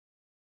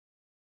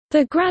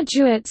The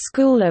Graduate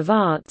School of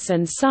Arts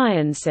and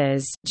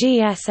Sciences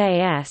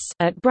 (GSAS)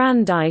 at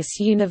Brandeis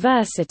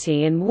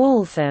University in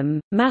Waltham,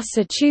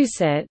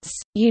 Massachusetts,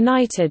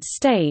 United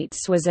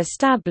States was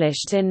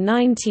established in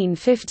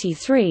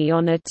 1953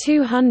 on a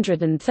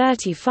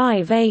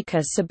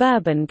 235-acre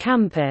suburban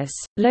campus,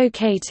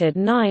 located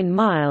 9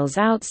 miles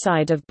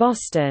outside of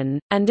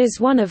Boston, and is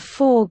one of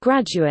 4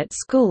 graduate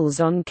schools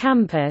on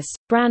campus.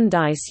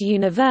 Brandeis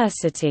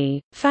University,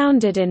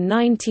 founded in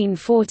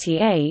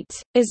 1948,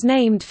 is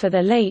named for the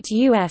late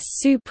U.S.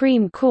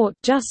 Supreme Court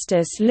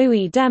Justice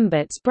Louis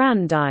Dembitz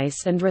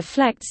Brandeis and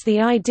reflects the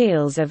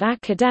ideals of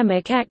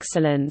academic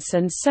excellence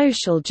and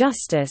social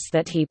justice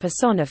that he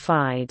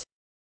personified.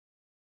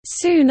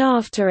 Soon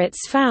after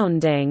its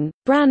founding,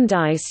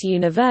 Brandeis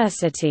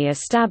University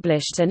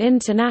established an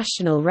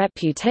international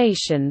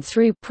reputation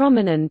through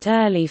prominent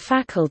early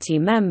faculty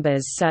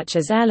members such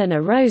as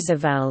Eleanor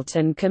Roosevelt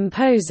and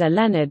composer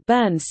Leonard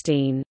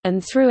Bernstein,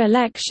 and through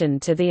election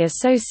to the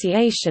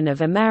Association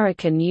of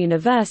American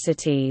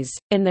Universities.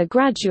 In the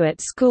Graduate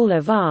School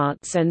of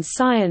Arts and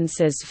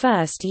Sciences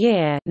first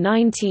year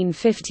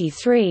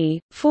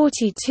 1953,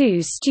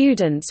 42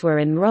 students were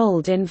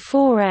enrolled in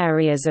 4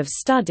 areas of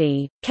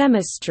study: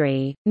 chemistry,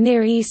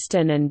 Near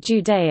Eastern and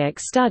Judaic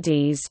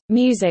studies,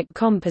 music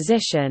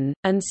composition,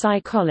 and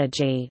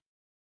psychology.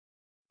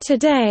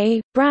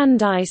 Today,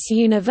 Brandeis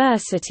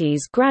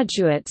University's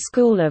Graduate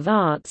School of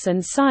Arts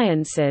and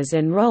Sciences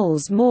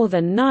enrolls more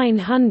than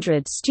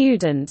 900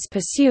 students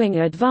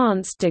pursuing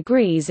advanced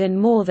degrees in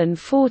more than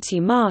 40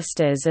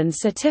 master's and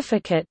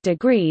certificate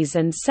degrees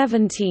and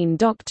 17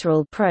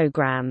 doctoral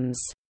programs.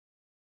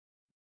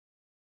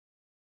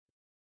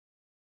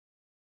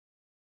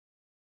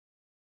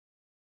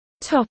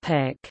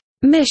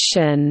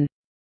 Mission.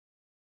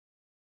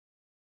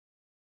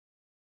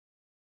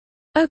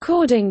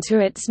 According to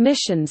its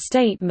mission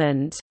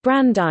statement,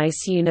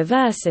 Brandeis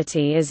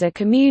University is a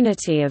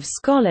community of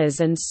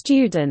scholars and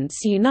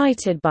students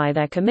united by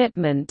their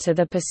commitment to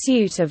the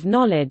pursuit of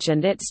knowledge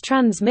and its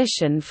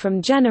transmission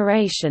from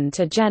generation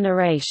to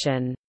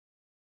generation.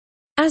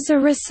 As a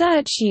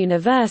research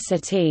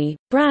university,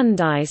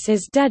 Brandeis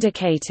is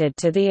dedicated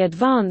to the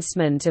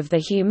advancement of the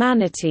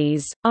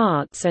humanities,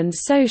 arts and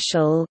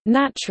social,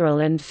 natural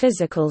and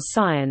physical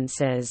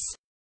sciences.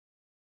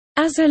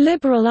 As a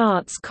liberal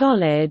arts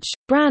college,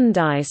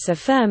 Brandeis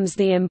affirms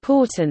the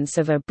importance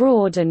of a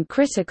broad and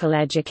critical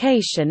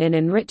education in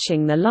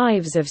enriching the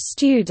lives of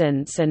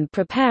students and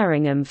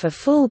preparing them for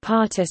full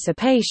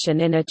participation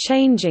in a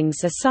changing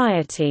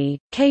society,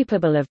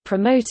 capable of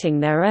promoting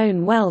their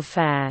own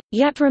welfare,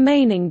 yet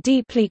remaining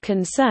deeply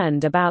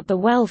concerned about the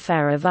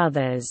welfare of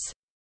others.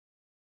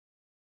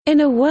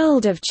 In a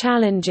world of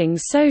challenging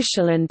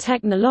social and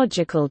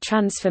technological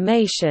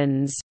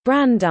transformations,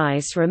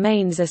 Brandeis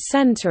remains a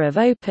center of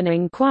open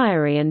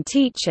inquiry and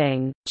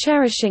teaching,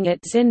 cherishing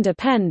its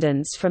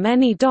independence from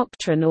any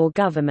doctrine or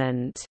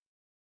government.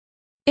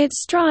 It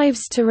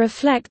strives to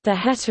reflect the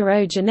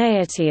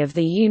heterogeneity of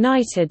the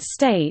United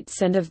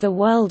States and of the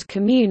world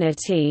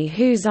community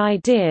whose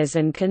ideas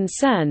and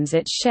concerns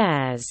it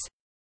shares.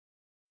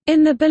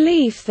 In the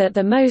belief that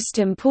the most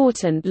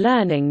important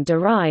learning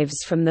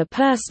derives from the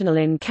personal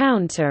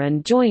encounter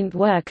and joint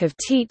work of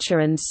teacher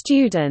and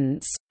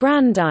students,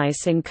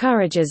 Brandeis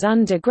encourages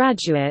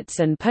undergraduates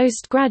and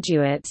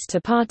postgraduates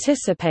to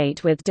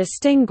participate with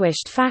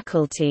distinguished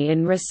faculty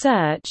in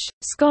research,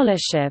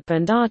 scholarship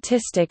and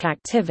artistic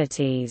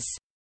activities.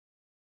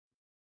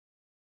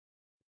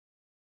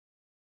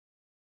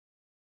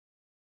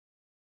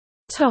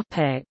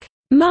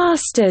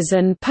 Master's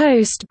and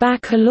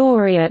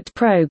post-baccalaureate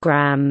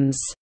programs.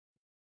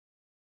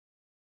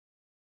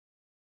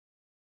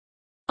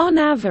 On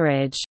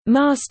average,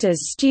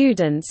 master's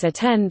students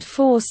attend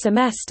 4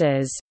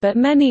 semesters, but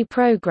many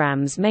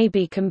programs may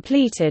be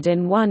completed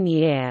in 1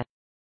 year.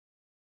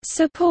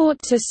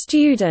 Support to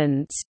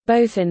students,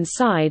 both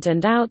inside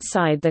and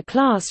outside the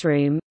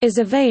classroom, is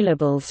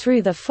available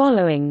through the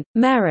following: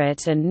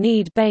 merit and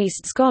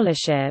need-based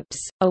scholarships,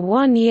 a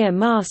 1-year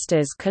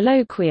master's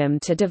colloquium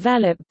to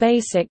develop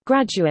basic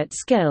graduate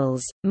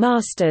skills,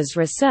 master's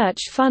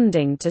research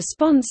funding to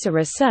sponsor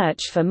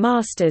research for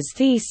master's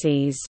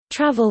theses,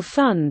 travel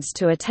funds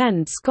to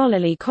attend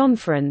scholarly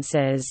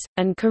conferences,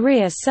 and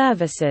career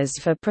services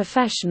for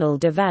professional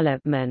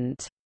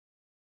development.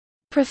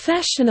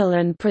 Professional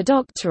and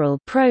predoctoral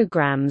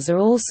programs are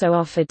also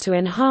offered to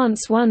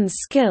enhance one's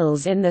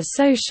skills in the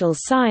social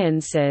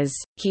sciences,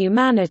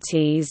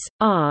 humanities,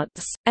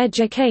 arts,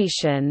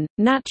 education,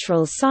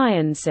 natural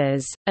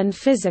sciences, and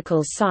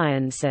physical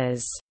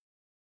sciences.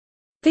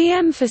 The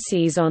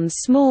emphases on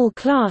small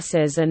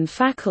classes and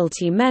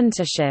faculty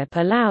mentorship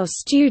allow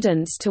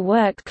students to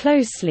work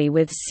closely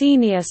with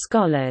senior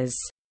scholars.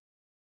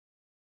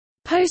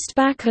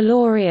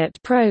 Post-baccalaureate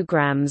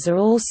programs are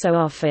also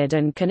offered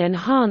and can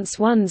enhance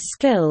one's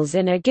skills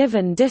in a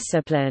given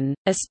discipline,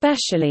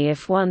 especially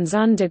if one's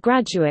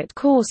undergraduate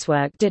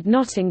coursework did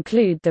not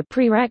include the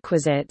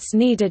prerequisites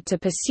needed to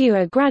pursue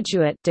a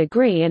graduate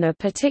degree in a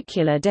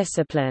particular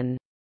discipline.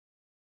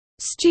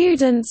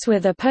 Students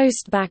with a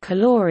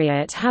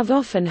post-baccalaureate have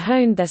often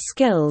honed their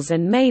skills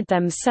and made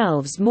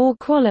themselves more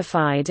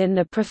qualified in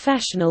the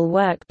professional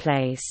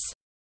workplace.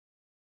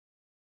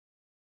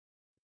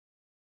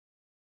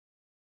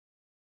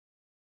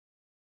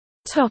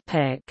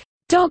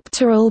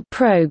 Doctoral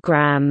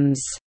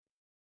programs.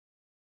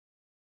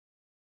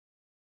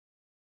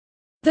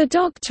 The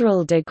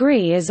doctoral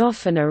degree is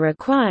often a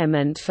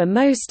requirement for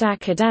most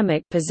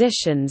academic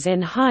positions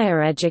in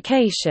higher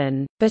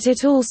education, but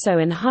it also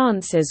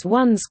enhances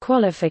one's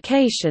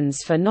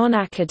qualifications for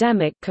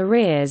non-academic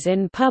careers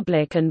in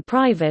public and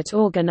private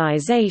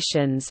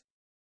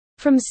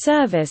organizations—from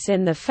service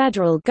in the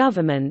federal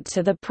government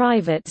to the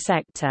private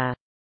sector.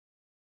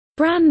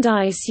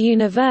 Brandeis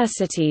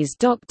University's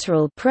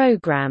doctoral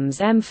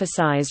programs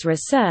emphasize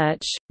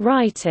research,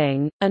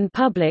 writing, and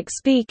public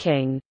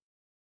speaking,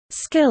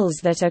 skills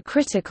that are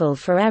critical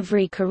for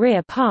every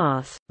career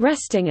path.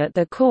 Resting at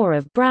the core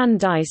of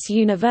Brandeis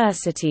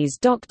University's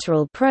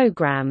doctoral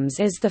programs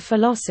is the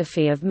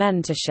philosophy of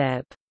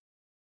mentorship.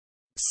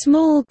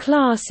 Small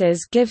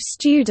classes give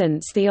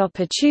students the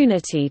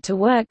opportunity to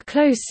work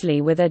closely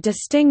with a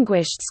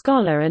distinguished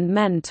scholar and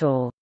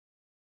mentor.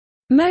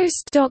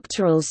 Most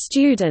doctoral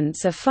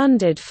students are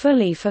funded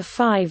fully for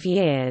 5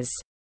 years.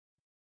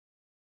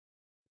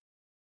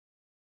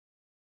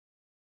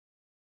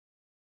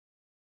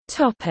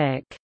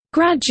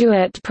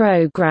 Graduate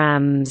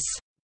programs.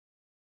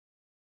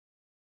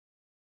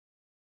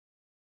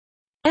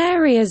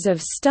 Areas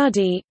of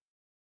study: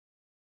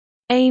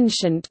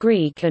 Ancient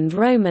Greek and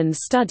Roman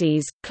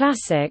Studies,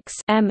 Classics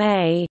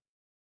 (MA),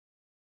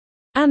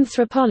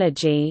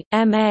 Anthropology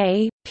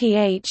 (MA,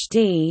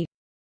 PhD),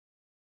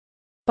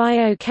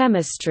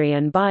 Biochemistry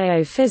and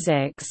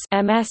Biophysics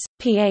 (MS,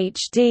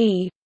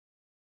 PhD),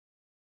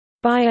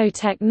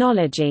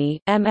 Biotechnology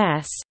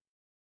 (MS),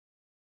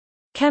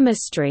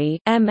 Chemistry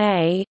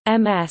 (MA,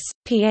 MS,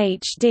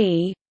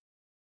 PhD),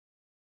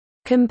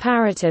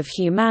 Comparative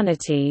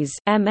Humanities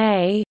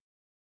 (MA),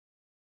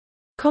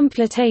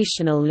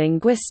 Computational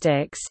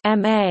Linguistics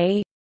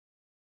 (MA),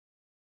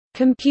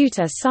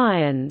 Computer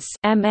Science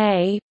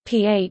 (MA,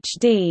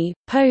 PhD,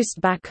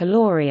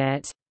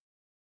 Post-Baccalaureate),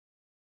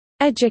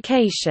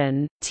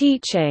 Education,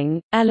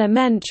 Teaching,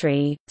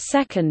 Elementary,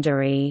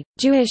 Secondary,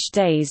 Jewish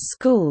Days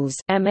Schools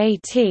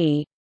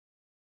 (MAT),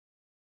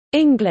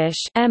 English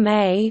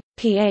 (MA,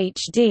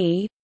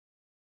 PhD),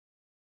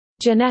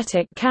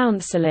 Genetic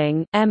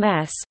Counseling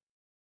 (MS),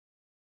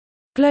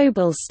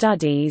 Global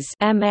Studies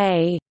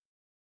 (MA),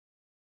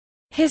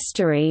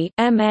 History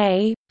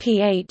 (MA,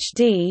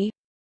 PhD),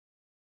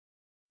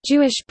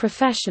 Jewish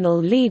Professional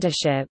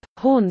Leadership,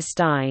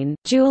 Hornstein,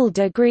 dual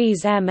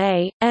degrees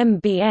MA,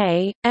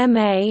 MBA,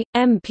 MA,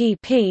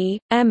 MPP,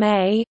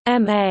 MA,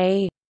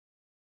 MA.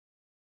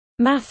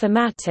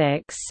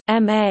 Mathematics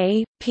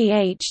MA,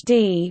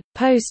 PhD,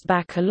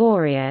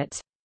 Post-Baccalaureate.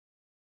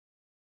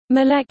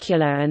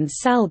 Molecular and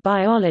Cell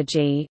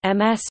Biology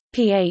MS,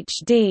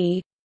 PhD.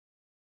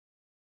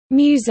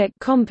 Music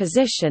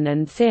Composition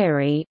and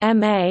Theory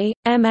MA,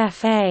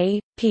 MFA,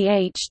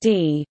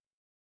 PhD.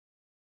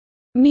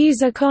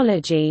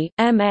 Musicology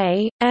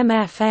MA,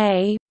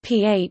 MFA,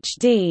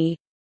 PhD.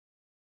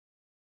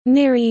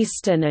 Near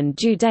Eastern and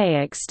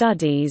Judaic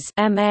Studies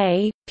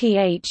MA,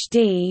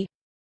 PhD.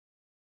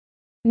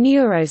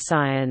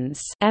 Neuroscience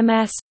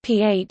MS,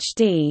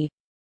 PhD.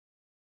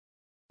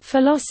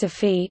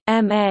 Philosophy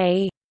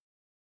MA.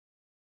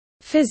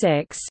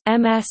 Physics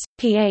MS,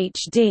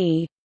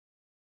 PhD.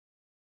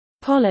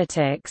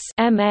 Politics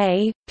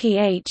MA,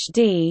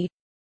 PhD.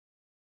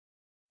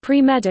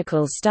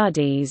 Pre-medical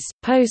studies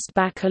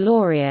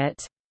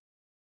Post-Baccalaureate.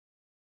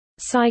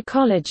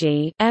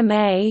 Psychology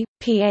MA,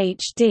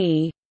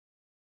 PhD.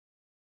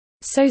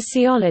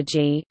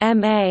 Sociology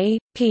MA,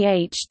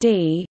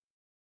 PhD.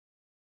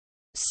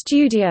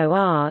 Studio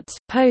Art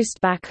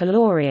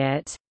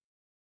Post-Baccalaureate.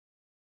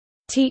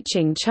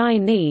 Teaching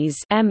Chinese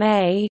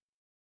MA.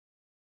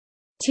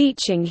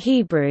 Teaching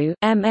Hebrew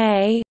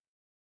MA.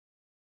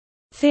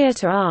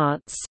 Theatre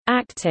Arts,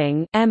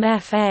 Acting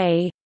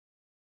MFA.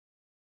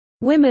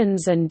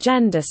 Women's and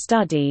Gender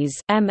Studies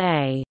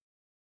MA.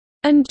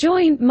 And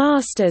joint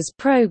master's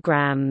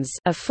programs.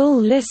 A full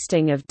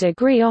listing of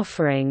degree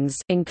offerings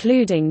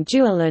including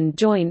dual and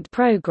joint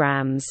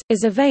programs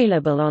is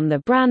available on the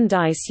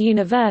Brandeis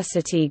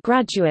University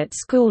Graduate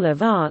School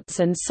of Arts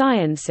and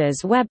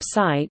Sciences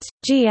website,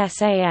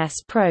 GSAS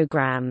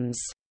Programs.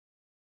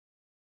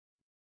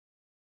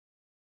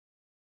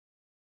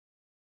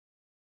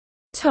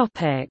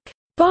 Topic: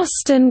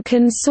 Boston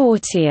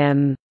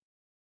Consortium.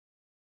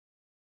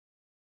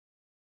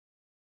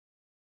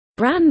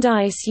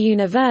 Brandeis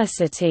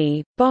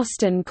University,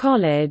 Boston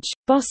College,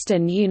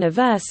 Boston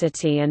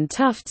University and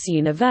Tufts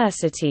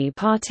University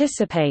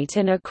participate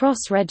in a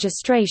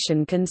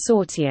cross-registration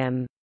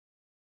consortium.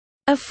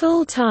 A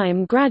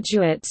full-time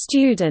graduate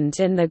student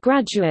in the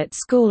Graduate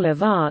School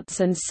of Arts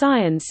and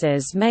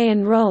Sciences may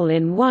enroll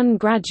in one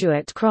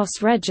graduate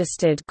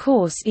cross-registered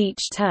course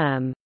each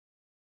term.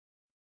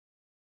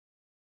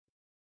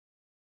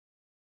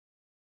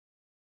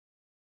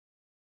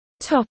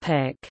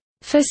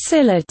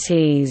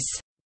 Facilities.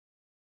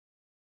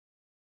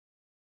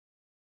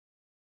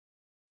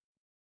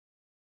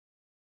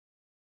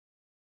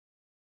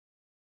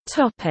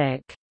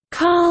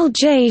 Carl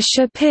J.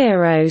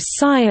 Shapiro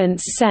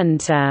Science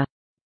Center.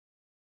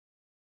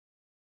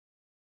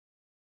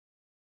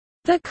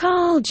 The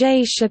Carl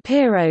J.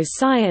 Shapiro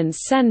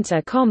Science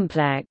Center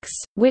complex,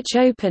 which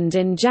opened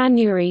in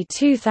January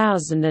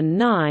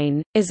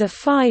 2009, is a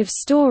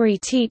 5-story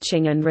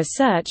teaching and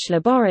research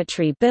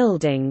laboratory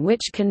building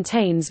which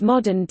contains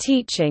modern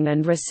teaching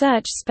and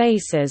research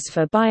spaces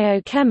for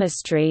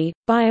biochemistry,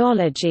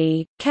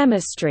 biology,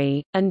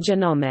 chemistry, and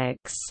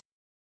genomics.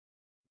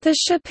 The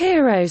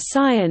Shapiro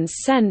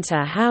Science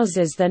Center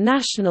houses the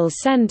National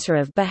Center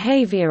of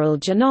Behavioral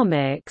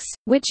Genomics,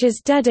 which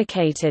is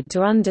dedicated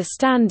to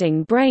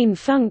understanding brain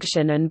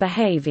function and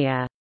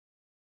behavior.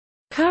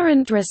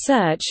 Current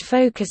research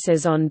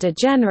focuses on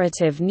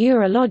degenerative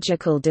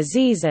neurological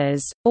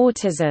diseases,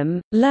 autism,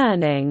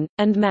 learning,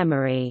 and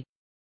memory.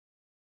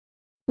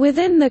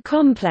 Within the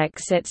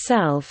complex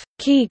itself,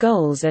 key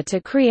goals are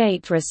to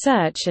create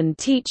research and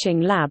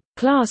teaching lab,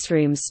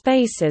 classroom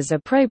spaces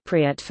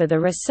appropriate for the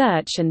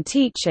research and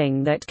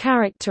teaching that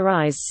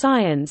characterize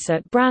science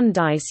at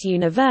Brandeis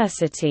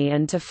University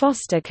and to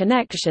foster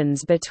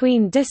connections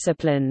between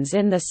disciplines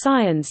in the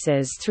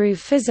sciences through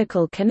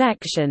physical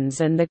connections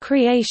and the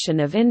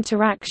creation of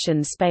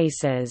interaction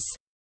spaces.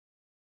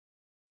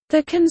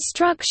 The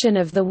construction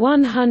of the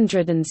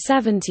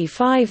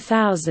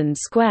 175,000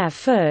 square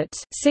foot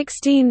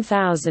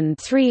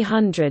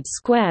 (16,300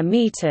 square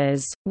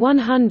meters),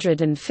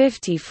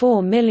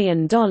 $154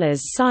 million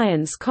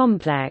science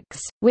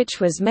complex, which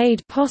was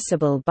made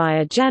possible by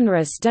a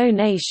generous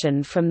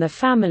donation from the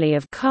family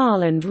of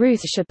Carl and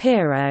Ruth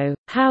Shapiro,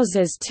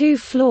 houses 2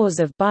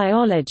 floors of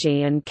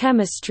biology and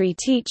chemistry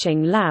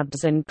teaching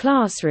labs and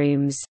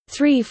classrooms,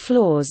 3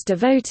 floors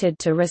devoted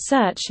to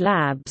research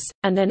labs,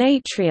 and an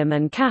atrium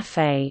and cafe.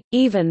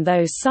 Even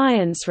though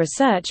science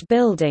research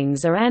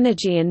buildings are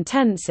energy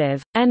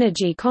intensive,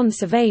 energy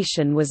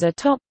conservation was a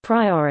top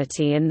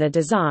priority in the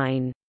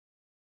design.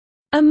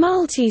 A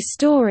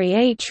multi-story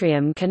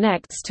atrium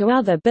connects to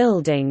other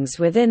buildings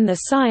within the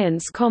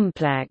science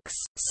complex,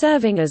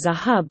 serving as a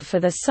hub for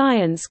the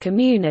science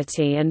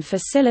community and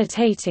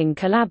facilitating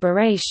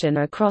collaboration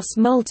across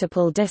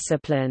multiple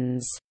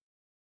disciplines.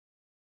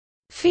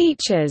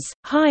 Features: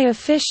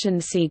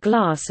 high-efficiency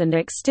glass and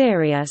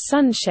exterior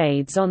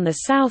sunshades on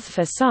the south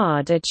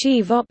facade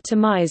achieve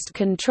optimized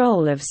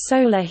control of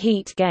solar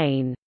heat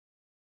gain.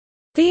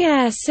 The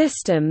air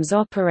systems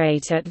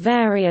operate at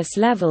various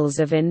levels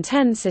of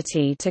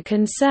intensity to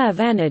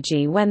conserve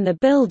energy when the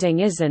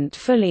building isn't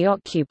fully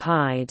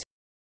occupied.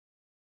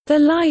 The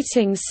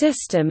lighting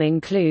system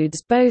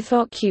includes both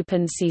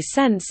occupancy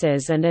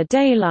sensors and a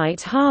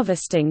daylight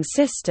harvesting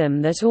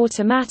system that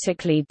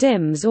automatically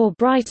dims or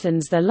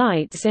brightens the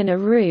lights in a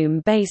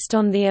room based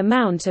on the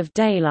amount of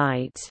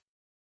daylight.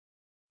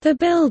 The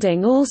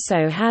building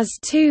also has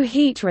 2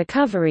 heat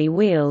recovery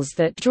wheels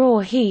that draw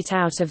heat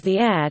out of the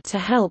air to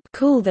help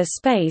cool the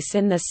space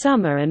in the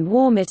summer and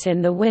warm it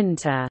in the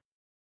winter.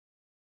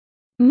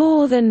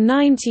 More than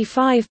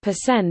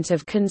 95%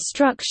 of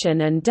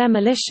construction and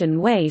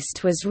demolition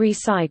waste was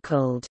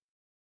recycled.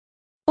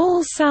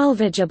 All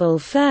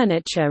salvageable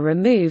furniture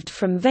removed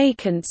from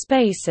vacant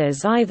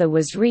spaces either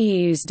was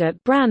reused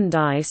at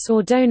Brandeis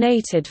or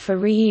donated for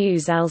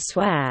reuse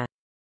elsewhere.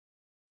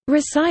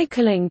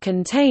 Recycling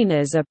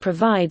containers are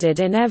provided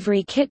in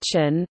every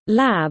kitchen,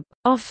 lab,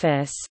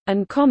 office,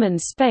 and common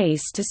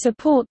space to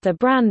support the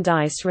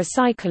Brandeis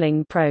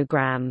recycling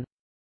program.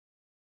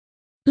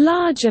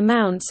 Large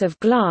amounts of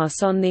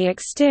glass on the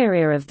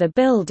exterior of the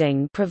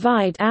building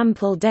provide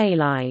ample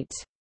daylight.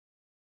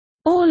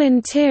 All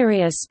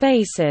interior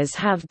spaces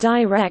have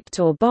direct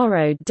or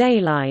borrowed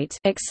daylight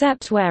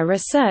except where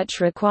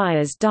research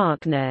requires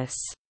darkness.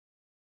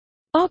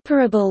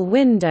 Operable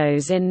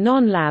windows in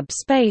non-lab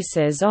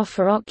spaces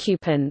offer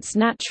occupants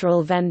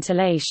natural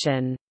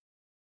ventilation.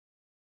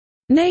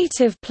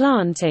 Native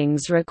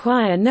plantings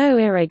require no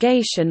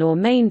irrigation or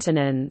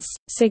maintenance,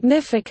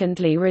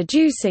 significantly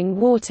reducing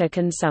water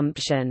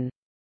consumption.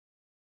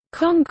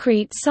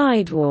 Concrete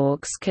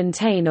sidewalks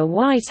contain a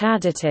white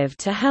additive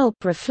to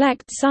help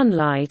reflect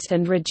sunlight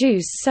and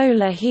reduce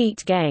solar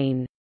heat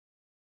gain.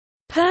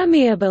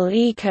 Permeable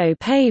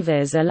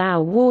eco-pavers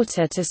allow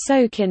water to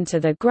soak into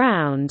the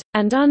ground,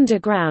 and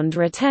underground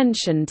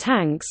retention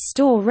tanks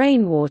store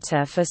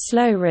rainwater for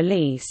slow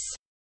release.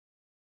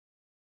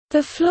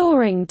 The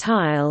flooring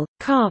tile,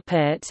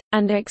 carpet,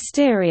 and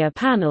exterior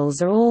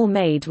panels are all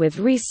made with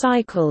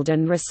recycled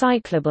and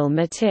recyclable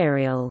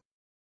material.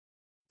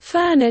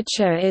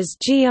 Furniture is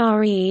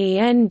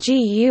GREENGUARD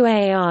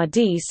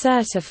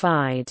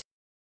certified.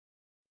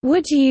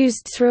 Wood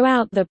used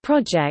throughout the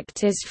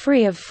project is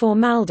free of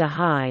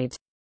formaldehyde.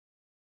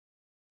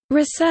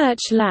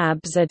 Research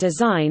labs are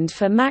designed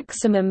for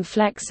maximum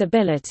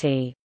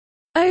flexibility.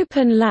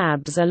 Open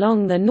labs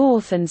along the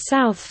north and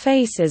south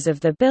faces of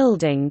the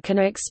building can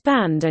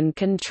expand and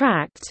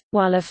contract,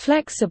 while a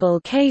flexible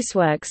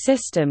casework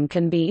system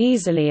can be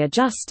easily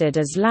adjusted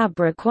as lab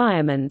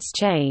requirements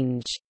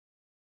change.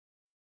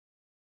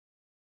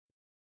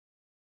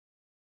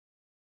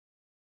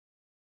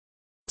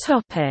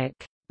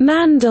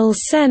 Mandel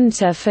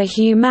Center for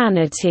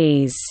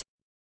Humanities.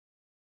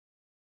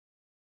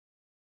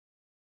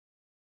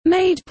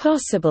 Made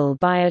possible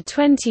by a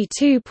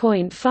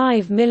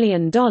 $22.5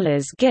 million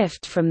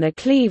gift from the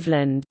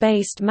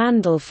Cleveland-based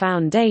Mandel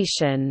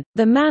Foundation,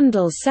 the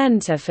Mandel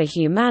Center for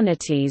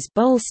Humanities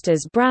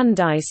bolsters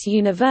Brandeis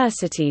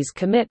University's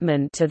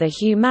commitment to the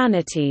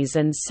humanities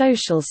and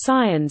social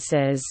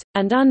sciences,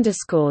 and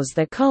underscores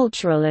the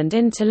cultural and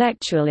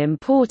intellectual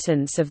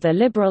importance of the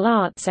liberal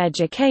arts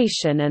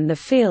education and the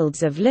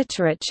fields of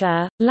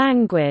literature,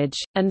 language,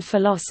 and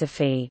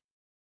philosophy.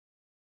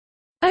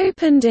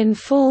 Opened in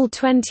fall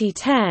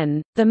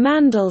 2010, the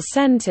Mandel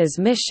Center's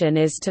mission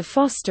is to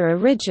foster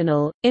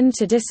original,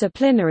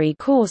 interdisciplinary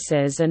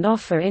courses and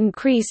offer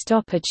increased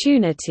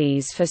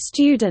opportunities for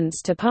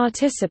students to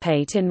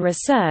participate in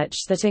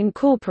research that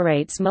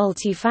incorporates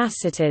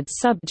multifaceted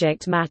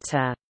subject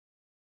matter.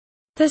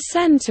 The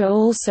center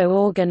also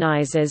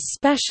organizes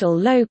special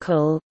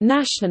local,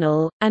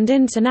 national, and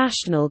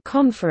international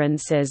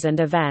conferences and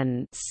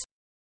events.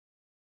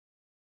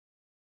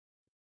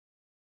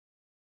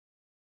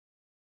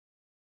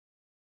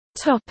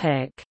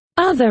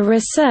 Other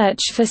research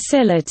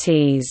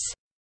facilities.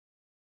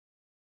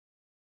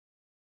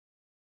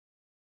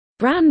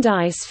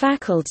 Brandeis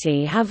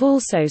faculty have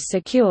also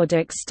secured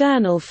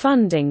external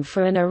funding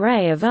for an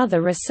array of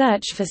other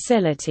research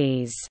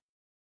facilities.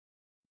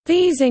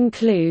 These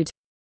include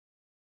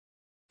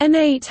an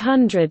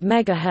 800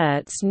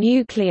 MHz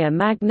nuclear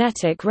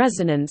magnetic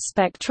resonance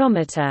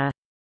spectrometer,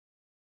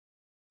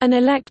 an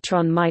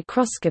electron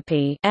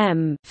microscopy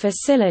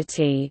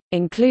facility,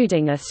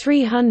 including a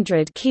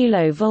 300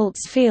 kV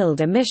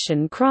field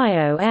emission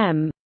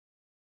cryo-EM,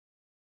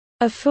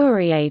 a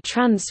Fourier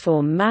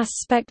transform mass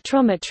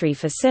spectrometry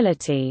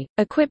facility,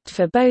 equipped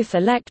for both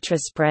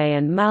electrospray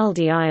and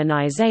MALDI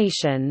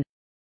ionization,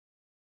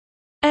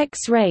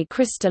 X-ray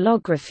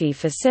crystallography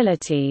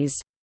facilities,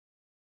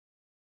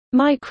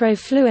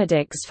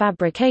 microfluidics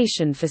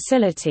fabrication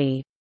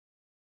facility,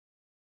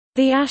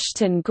 the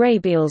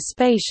Ashton-Graybiel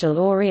Spatial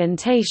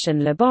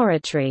Orientation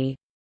Laboratory,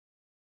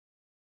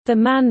 the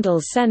Mandel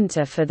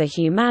Center for the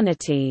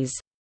Humanities,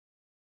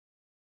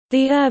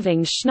 the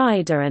Irving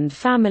Schneider and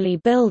Family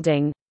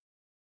Building,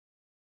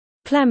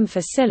 Clem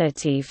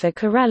Facility for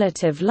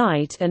Correlative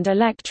Light and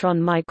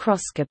Electron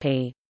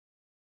Microscopy.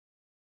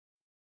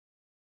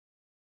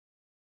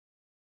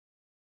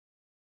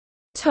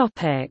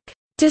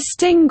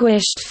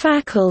 Distinguished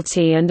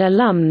faculty and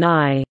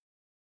alumni.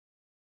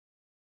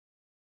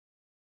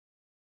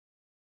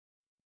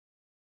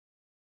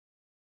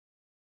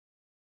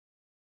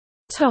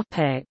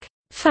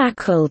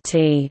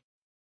 Faculty.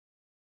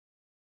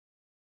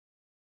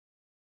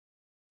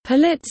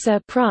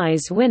 Pulitzer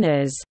Prize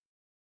winners: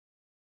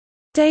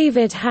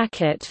 David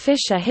Hackett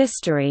Fisher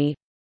History,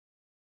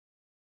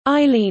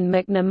 Eileen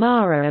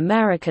McNamara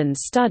American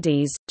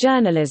Studies,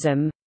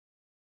 Journalism,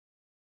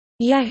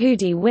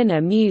 Yehudi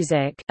winner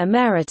Music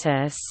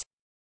Emeritus,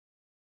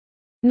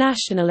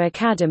 National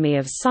Academy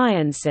of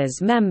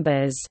Sciences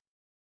members: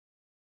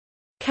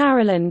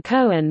 Carolyn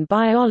Cohen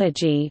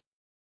Biology,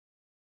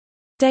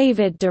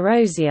 David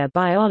DeRosier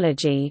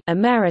Biology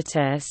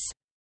Emeritus,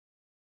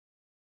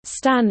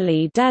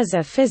 Stanley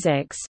Deza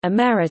Physics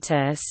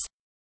Emeritus,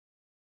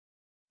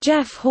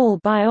 Jeff Hall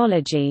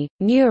Biology,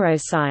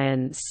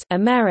 Neuroscience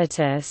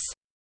Emeritus,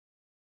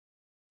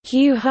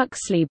 Hugh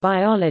Huxley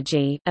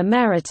Biology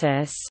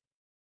Emeritus,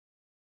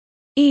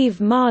 Eve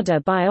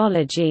Marder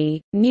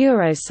Biology,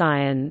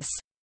 Neuroscience,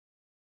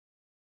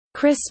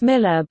 Chris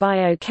Miller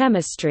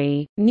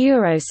Biochemistry,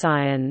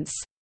 Neuroscience,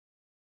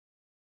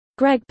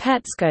 Greg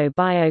Petsko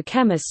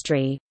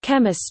Biochemistry,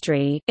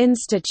 Chemistry,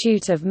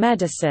 Institute of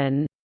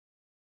Medicine,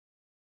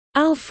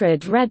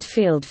 Alfred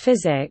Redfield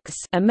Physics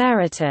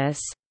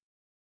Emeritus,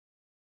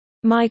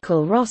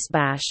 Michael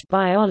Rosbash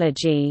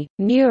Biology,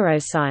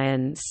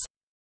 Neuroscience,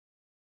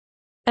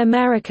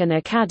 American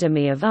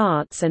Academy of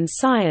Arts and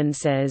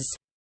Sciences,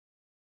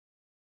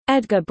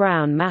 Edgar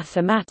Brown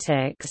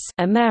Mathematics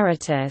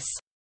Emeritus,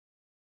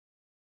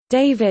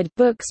 David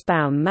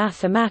Buchsbaum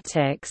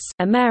Mathematics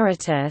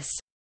Emeritus,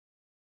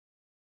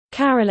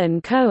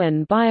 Carolyn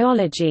Cohen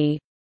Biology,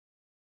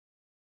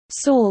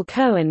 Saul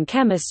Cohen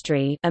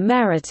Chemistry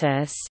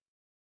Emeritus,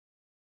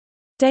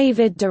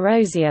 David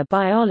DeRosier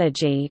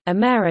Biology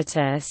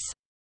Emeritus,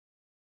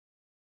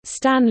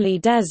 Stanley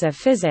Deza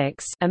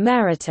Physics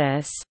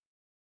Emeritus,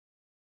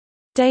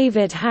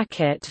 David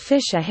Hackett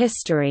Fisher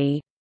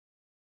History,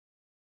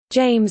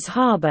 James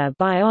Harbour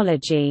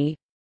Biology,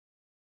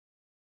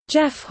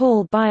 Jeff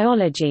Hall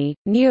Biology,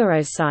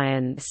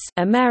 Neuroscience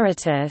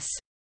Emeritus,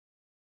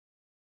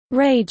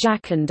 Ray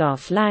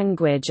Jackendoff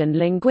Language and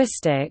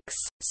Linguistics,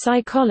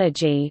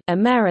 Psychology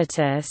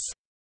Emeritus,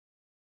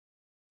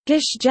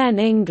 Gish-Gen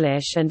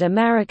English and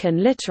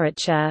American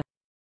Literature,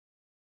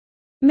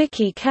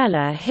 Mickey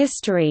Keller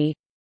History,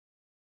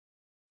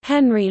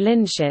 Henry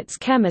Linschitz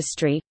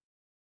Chemistry,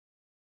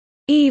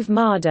 Eve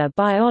Marder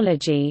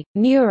Biology,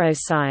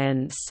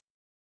 Neuroscience,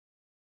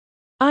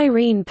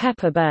 Irene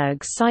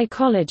Pepperberg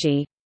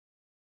Psychology,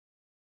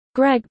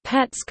 Greg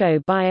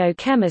Petsko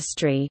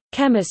Biochemistry,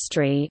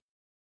 Chemistry,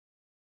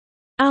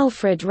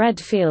 Alfred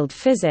Redfield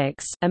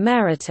Physics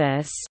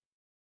Emeritus,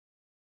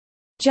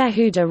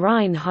 Jehuda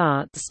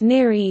Reinhardt's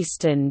Near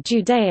Eastern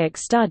Judaic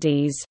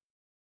Studies,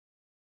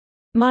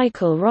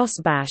 Michael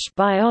Rosbash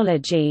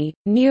Biology,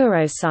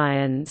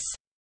 Neuroscience,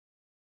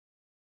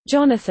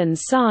 Jonathan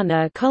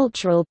Sarna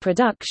Cultural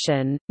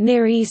Production,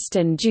 Near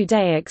Eastern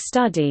Judaic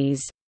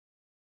Studies,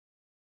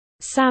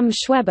 Sam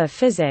Schweber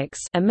Physics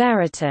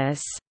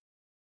Emeritus,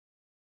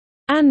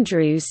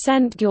 Andrew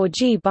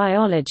Szent-Györgyi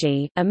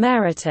Biology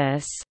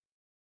Emeritus,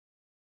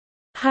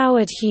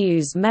 Howard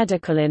Hughes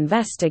Medical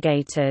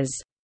Investigators,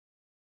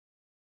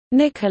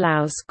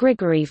 Nikolaus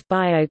Grigoriev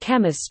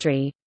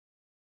Biochemistry,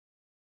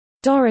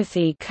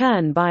 Dorothy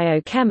Kern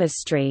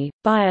Biochemistry,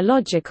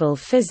 Biological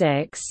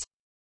Physics,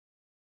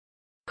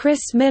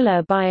 Chris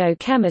Miller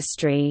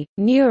Biochemistry,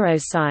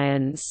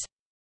 Neuroscience,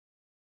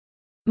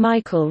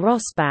 Michael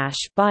Rosbash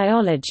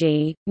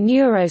Biology,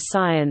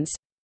 Neuroscience,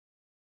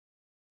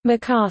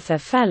 MacArthur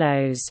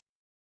Fellows,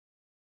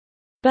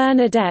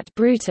 Bernadette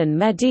Bruton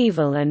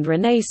Medieval and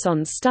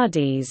Renaissance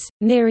Studies,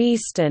 Near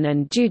Eastern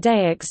and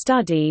Judaic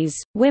Studies,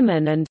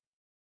 Women and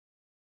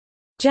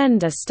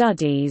Gender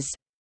Studies,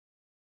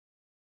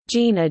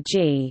 Gina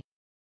G.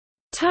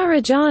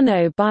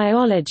 Turrigiano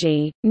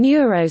Biology,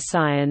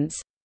 Neuroscience.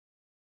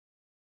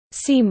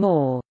 See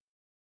more.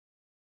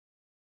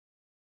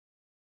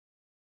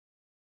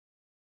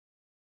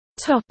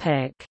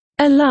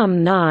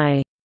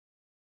 Alumni.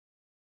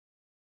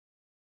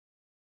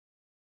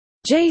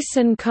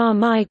 Jason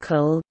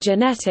Carmichael,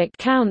 Genetic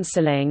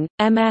Counseling,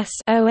 MS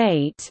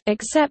 08,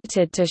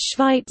 accepted to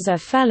Schweitzer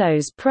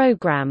Fellows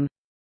Program.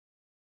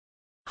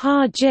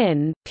 Ha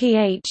Jin,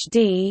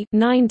 Ph.D.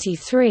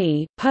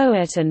 93,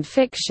 poet and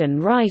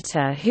fiction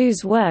writer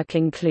whose work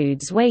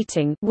includes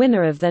Waiting,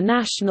 winner of the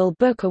National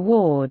Book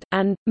Award,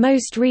 and,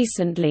 most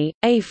recently,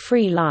 A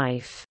Free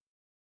Life.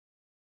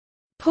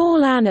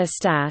 Paul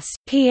Anastas,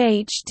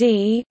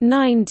 Ph.D.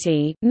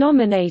 90,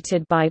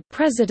 nominated by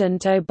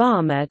President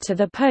Obama to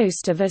the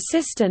post of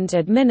Assistant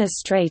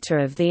Administrator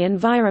of the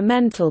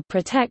Environmental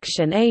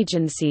Protection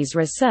Agency's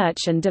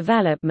Research and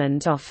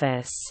Development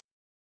Office.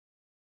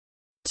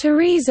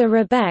 Teresa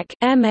Rebeck,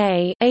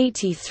 M.A.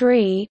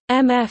 83,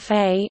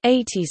 M.F.A.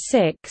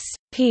 86,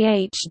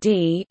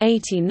 Ph.D.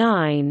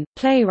 89,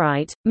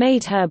 playwright,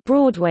 made her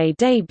Broadway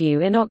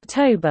debut in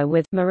October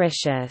with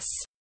Mauritius.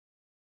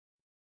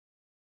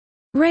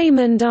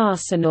 Raymond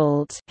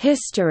Arsenault,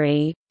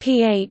 History,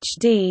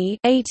 Ph.D.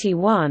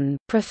 81,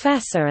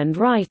 professor and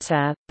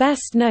writer,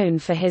 best known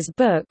for his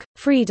book,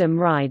 Freedom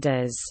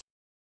Riders.